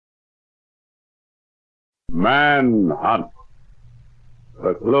Manhunt.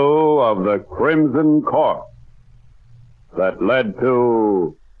 The clue of the crimson corpse that led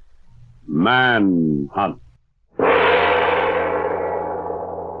to Manhunt.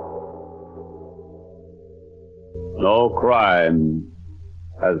 No crime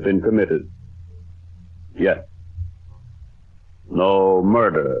has been committed yet. No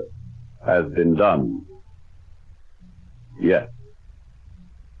murder has been done yet.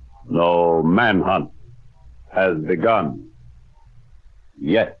 No manhunt has begun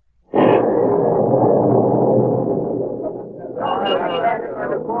yet.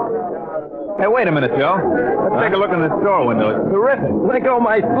 Hey, wait a minute, Joe. Let's take a look in the store window. It's terrific. Let go of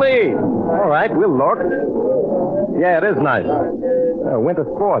my sleeve. All right, we'll look. Yeah, it is nice. Winter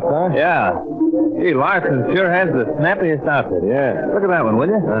sports, huh? Yeah. Gee, Larson sure has the snappiest outfit. Yeah. Look at that one, will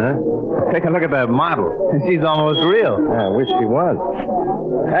you? Uh-huh. Take a look at that model. She's almost real. Yeah, I wish she was.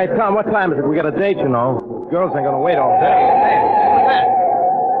 Hey, Tom, what time is it? We got a date, you know. Girls ain't gonna wait all day. Hey, what's that?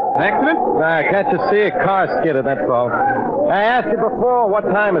 An accident? Can't you see? A car skidded, that's all. I asked you before, what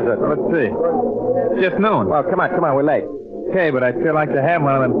time is it? Let's see. It's just noon. Well, come on, we're late. Okay, but I'd sure like to have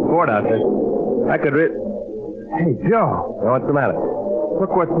one of them sport outfits. I could Hey, Joe. What's the matter?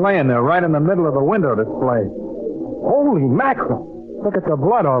 Look what's laying there right in the middle of the window display. Holy mackerel. Look at the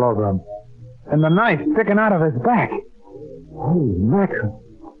blood all over him. And the knife sticking out of his back. Holy mackerel.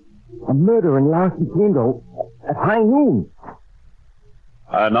 A murder in Larson's window at high noon.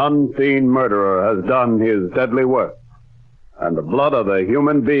 An unseen murderer has done his deadly work, and the blood of a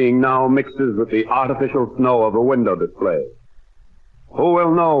human being now mixes with the artificial snow of a window display. Who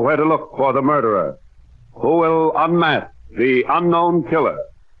will know where to look for the murderer? Who will unmask the unknown killer?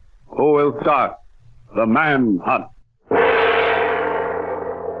 Who will start the manhunt?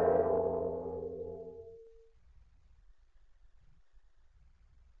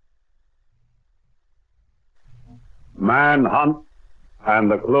 Manhunt and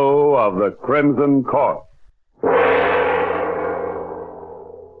the clue of the crimson corpse.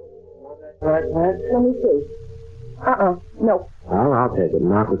 Let me see. No. Well, I'll take it.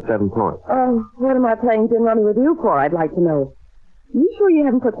 Knock with 7 points. Oh, what am I playing gin rummy with you for, I'd like to know. You sure you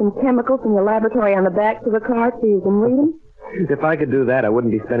haven't put some chemicals from your laboratory on the backs of the cards so you can read them? If I could do that, I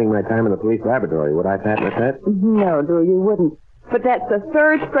wouldn't be spending my time in the police laboratory, would I, Pat Lassette? No, dear, you wouldn't. But that's the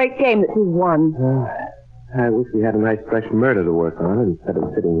third straight game that you've won. I wish we had a nice fresh murder to work on instead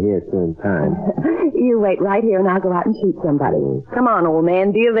of sitting here killing time. You wait right here and I'll go out and shoot somebody. Come on, old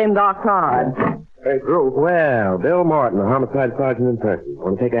man, deal them dark cards. Hey, Drew. Well, Bill Martin, the homicide sergeant in person.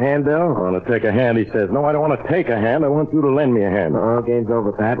 Want to take a hand, Bill? I want to take a hand, he says. No, I don't want to take a hand. I want you to lend me a hand. Oh, game's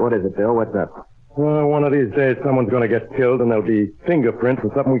over, Pat. What is it, Bill? What's up? Well, one of these days someone's going to get killed and there'll be fingerprints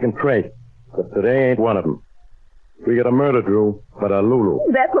or something we can trace. But today ain't one of them. We got a murder, Drew, but a Lulu.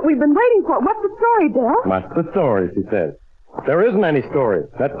 That's what we've been waiting for. What's the story, Bill? What's the story, she says. There isn't any story.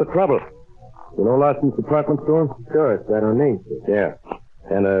 That's the trouble. You know Larson's department store? Sure, it's right on Main Street. Yeah.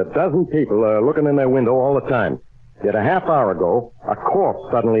 And a dozen people are looking in their window all the time. Yet a half hour ago, a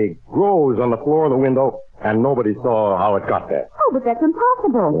corpse suddenly grows on the floor of the window, and nobody saw how it got there. Oh, but that's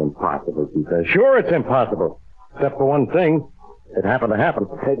impossible. Impossible, she says. Sure, it's impossible. Except for one thing. It happened to happen.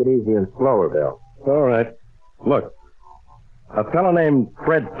 Take it easy and slower, Bill. All right. Look. A fellow named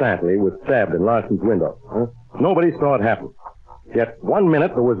Fred Santley was stabbed in Larson's window. Nobody saw it happen. Yet 1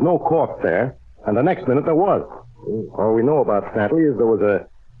 minute there was no corpse there, and the next minute there was. All we know about Santley is there was a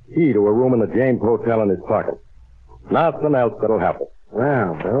key to a room in the James Hotel in his pocket. Nothing else that'll help us.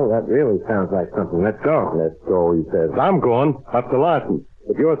 Well, Bill, that really sounds like something. Let's go. Let's go, he says. I'm going up to Larson.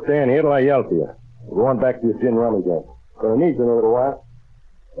 If you're staying here till I yell to you. Go on back to your gin rum again. Gonna need you in a little while.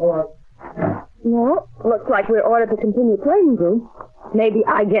 All right. No, looks like we're ordered to continue playing, Drew. Maybe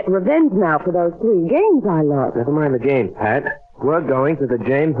I get revenge now for those 3 games I lost. Never mind the games, Pat. We're going to the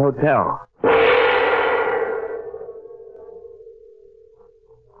James Hotel.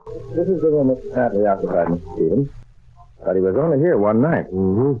 This is the room Mr. Santley occupied, Mr. Stevens. But he was only here one night.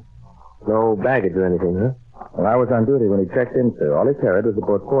 Mm-hmm. No baggage or anything, huh? Well, I was on duty when he checked in, sir. All he carried was a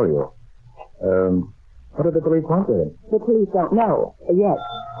portfolio. What did the police want with him? The police don't know yet.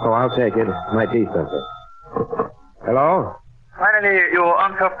 Oh, I'll take it. Might be something. Hello? Finally, you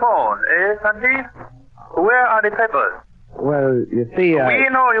answer phone, eh, Sanjeev? Where are the papers? Well, you see, We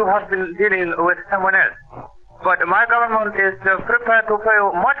know you have been dealing with someone else. But my government is prepared to pay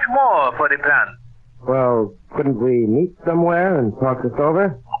you much more for the plan. Well, couldn't we meet somewhere and talk this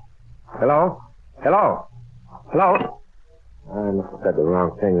over? Hello? Hello? Hello? I must have said the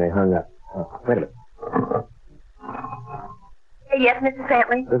wrong thing. They hung up. Oh, wait a minute. Hey, Yes, Mr.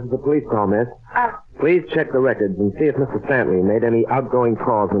 Santley? This is a police call, miss. Please check the records and see if Mr. Stanley made any outgoing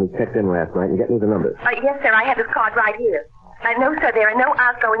calls when he checked in last night and get me the numbers. Yes, sir. I have his card right here. No, sir. There are no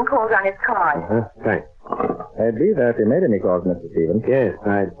outgoing calls on his card. Thanks. I'd be there if you made any calls, Mr. Stevens. Yes,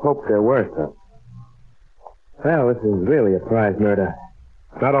 I hope there were some. Well, this is really a prize murder.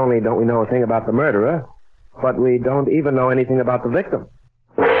 Not only don't we know a thing about the murderer, but we don't even know anything about the victim.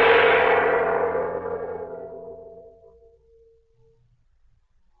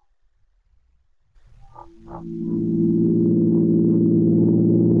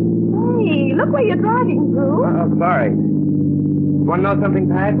 Hey, look where you're driving, Drew. Oh, sorry. Want to know something,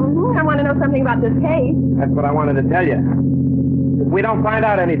 Pat? I want to know something about this case. That's what I wanted to tell you. If we don't find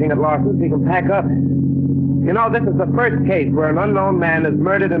out anything at Lawson's, we can pack up. You know, this is the first case where an unknown man is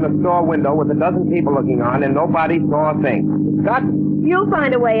murdered in a store window with a dozen people looking on and nobody saw a thing. Scott? You'll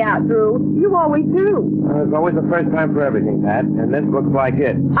find a way out, Drew. You always do. There's always a first time for everything, Pat, and this looks like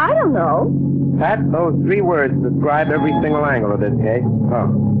it. I don't know. Pat, those 3 words describe every single angle of this case.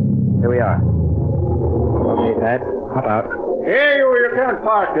 Oh, here we are. Okay, Pat, hop out. Hey, you can't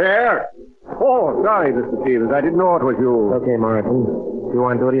park there. Oh, sorry, Mr. Stevens. I didn't know it was you. Okay, Morrison. You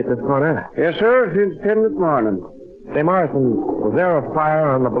on duty at this corner? Yes, sir, since 10 this morning. Say, Morrison, was there a fire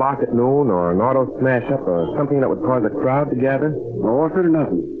on the block at noon, or an auto smash-up, or something that would cause a crowd to gather? No, sir,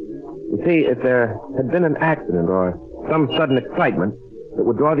 nothing. You see, if there had been an accident or some sudden excitement that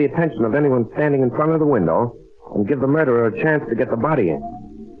would draw the attention of anyone standing in front of the window and give the murderer a chance to get the body in.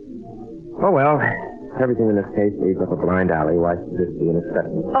 Oh, well, everything in this case leads up a blind alley. Why should this be an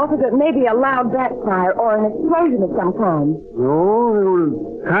exception? Also, that maybe a loud backfire or an explosion of some kind. No, there was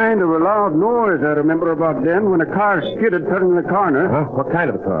kind of a loud noise I remember about then when a car skidded turning the corner. Huh? What kind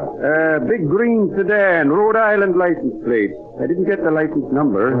of a car? A big green sedan, Rhode Island license plate. I didn't get the license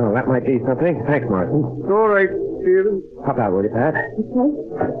number. Oh, that might be something. Thanks, Morrison. All right, Stevens. Hop out, will you, Pat?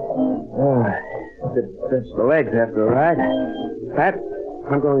 Okay. The legs after a ride. Pat,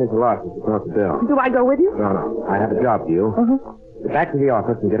 I'm going into Lawson's to talk to Bill. Do I go with you? No. I have a job for you. Get back to the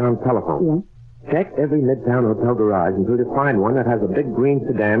office and get on the telephone. Yeah. Check every Midtown hotel garage until you find one that has a big green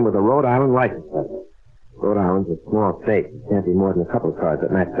sedan with a Rhode Island license plate. Rhode Island's a small state. There can't be more than a couple of cars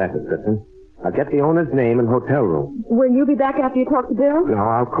that match that description. I'll get the owner's name and hotel room. Will you be back after you talk to Bill? No,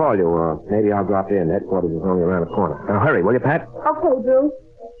 I'll call you, or maybe I'll drop in. Headquarters is only around the corner. Now, hurry, will you, Pat? Okay, Drew.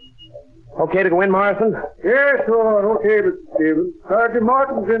 Okay to go in, Morrison? Yes, sir. Okay, Mr. Stevens. Sergeant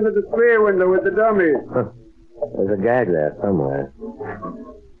Martin's in the display window with the dummies. There's a gag there somewhere.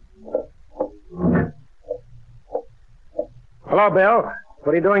 Hello, Bill.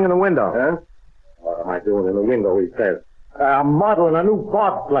 What are you doing in the window? Huh? What am I doing in the window, he says? I'm modeling a new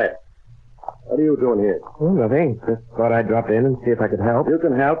bobsled. What are you doing here? Oh, nothing. Just thought I'd drop in and see if I could help. You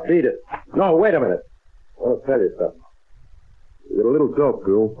can help. Beat it. No, wait a minute. I want to tell you something. You got a little joke,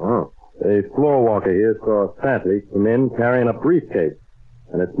 Drew. Oh. A floor walker here saw Santley come in carrying a briefcase,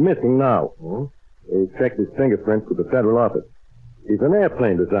 and it's missing now. He checked his fingerprints with the federal office. He's an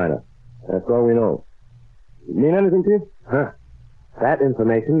airplane designer. That's all we know. Mean anything to you? Huh. That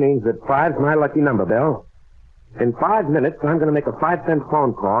information means that 5's my lucky number, Bill. In 5 minutes, I'm going to make a 5-cent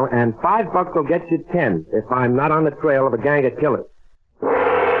phone call, and $5 will get you 10 if I'm not on the trail of a gang of killers.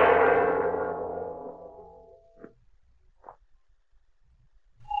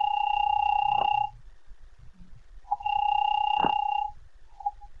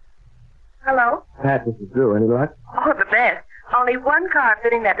 Hello? Pat, this is Drew. Any luck? Oh, the best. Only one car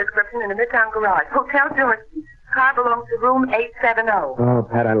fitting that description in the Midtown garage. Hotel Dorsey. Car belongs to room 870. Oh,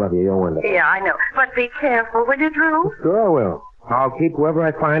 Pat, I love you. You're wonderful. Yeah, I know. But be careful, will you, Drew? Sure I will. I'll keep whoever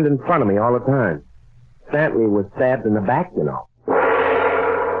I find in front of me all the time. Stanley was stabbed in the back, you know.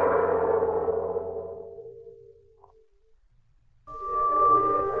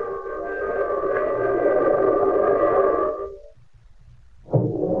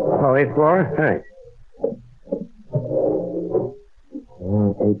 Oh, 8th floor? Thanks.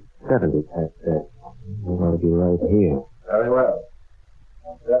 870, Pat said. We want to be right here. Very well.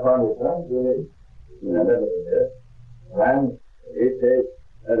 Step on your tongue, please. And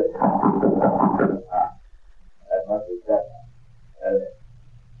it. That must be that.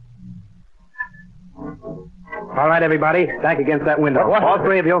 All right, everybody. Back against that window. What? All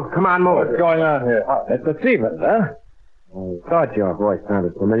 3 of you. Come on, move. What's going on here? It's the Stevens, huh? I thought your voice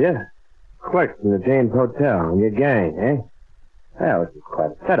sounded familiar. Clerks in the James Hotel and your gang, eh? Well, this is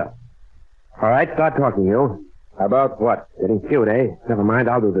quite a setup. All right, start talking, you. About what? Getting cute, eh? Never mind,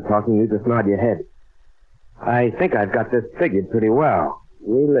 I'll do the talking. You just nod your head. I think I've got this figured pretty well.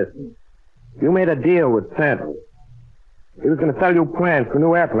 You listen. You made a deal with Santley. He was going to sell you plans for a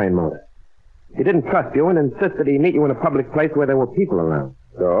new airplane motor. He didn't trust you and insisted he meet you in a public place where there were people around.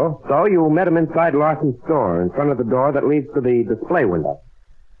 So? So you met him inside Larson's store, in front of the door that leads to the display window.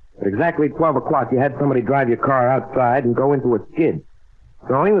 At exactly 12 o'clock, you had somebody drive your car outside and go into a skid,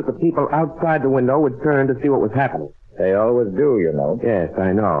 knowing that the people outside the window would turn to see what was happening. They always do, you know. Yes,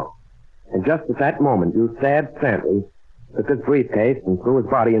 I know. And just at that moment, you stabbed Santley, took his briefcase, and threw his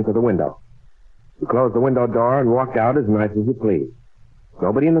body into the window. You closed the window door and walked out as nice as you pleased.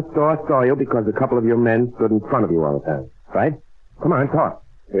 Nobody in the store saw you because a couple of your men stood in front of you all the time. Right? Come on, talk.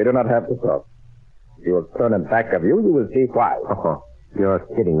 We do not have to talk. If you will turn in back of you, you will see why. Oh, you're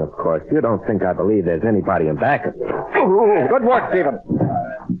kidding, of course. You don't think I believe there's anybody in back of you. Good work, Stephen.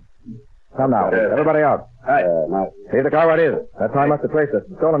 Come now. Everybody out. Leave the car where it is. That's how I must have traced us.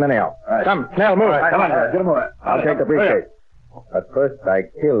 Stolen anyhow. Come, Snell, move. Come on. Get him away. I'll take the briefcase. But first, I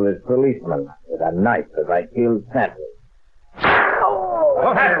kill this policeman with a knife as I killed Santley.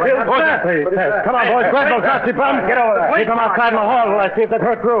 Come on, boys. Grab those nasty bums. Get over there. Keep them outside in the hall while I see if they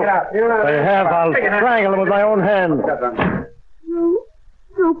hurt through. If they have, I'll strangle them with my own hands.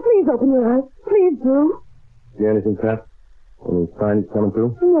 Drew, please open your eyes. Please, Drew. See anything, Pat? Any signs coming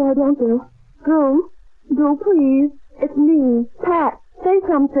through? No, I don't, Drew. Drew, please. It's me, Pat. Say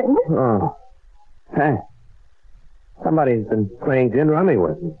something. Oh. Pat. Somebody's been playing gin rummy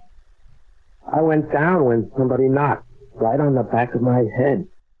with me. I went down when somebody knocked right on the back of my head.